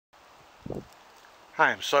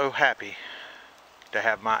I am so happy to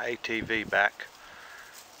have my ATV back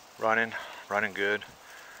running good,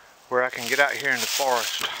 where I can get out here in the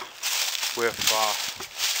forest with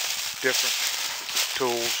different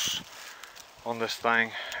tools on this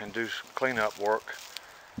thing and do cleanup work.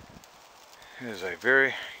 It is a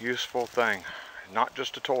very useful thing, not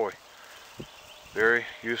just a toy, very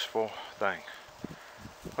useful thing.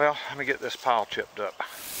 Well, let me get this pile chipped up.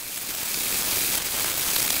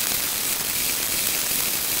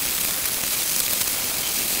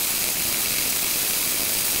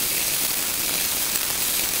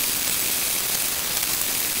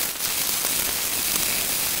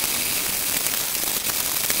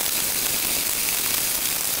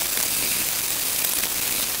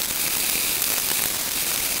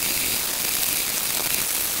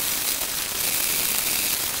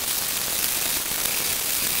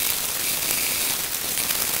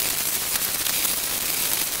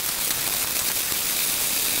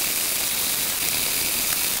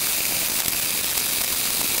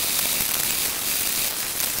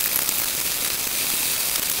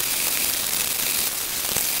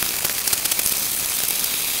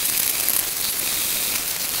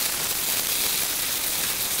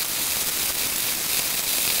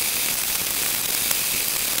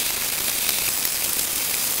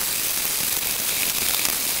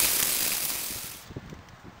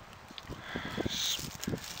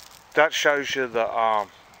 That shows you the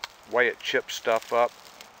way it chips stuff up.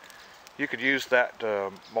 You could use that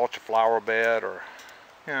to mulch a flower bed, or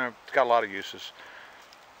it's got a lot of uses,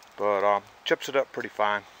 but chips it up pretty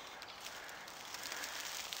fine.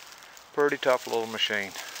 Pretty tough little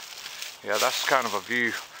machine. Yeah, that's kind of a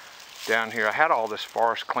view down here. I had all this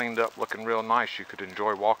forest cleaned up, looking real nice. You could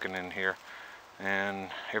enjoy walking in here, and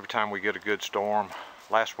every time we get a good storm,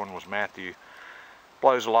 last one was Matthew,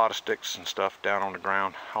 blows a lot of sticks and stuff down on the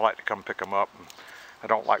ground. I like to come pick them up. I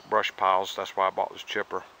don't like brush piles, that's why I bought this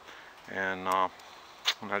chipper. And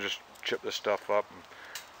I just chip this stuff up. And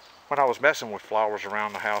when I was messing with flowers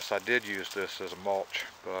around the house, I did use this as a mulch,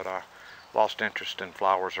 but I lost interest in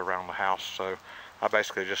flowers around the house, so I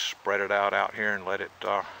basically just spread it out here and let it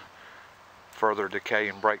further decay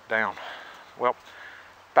and break down. Well,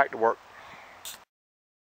 back to work.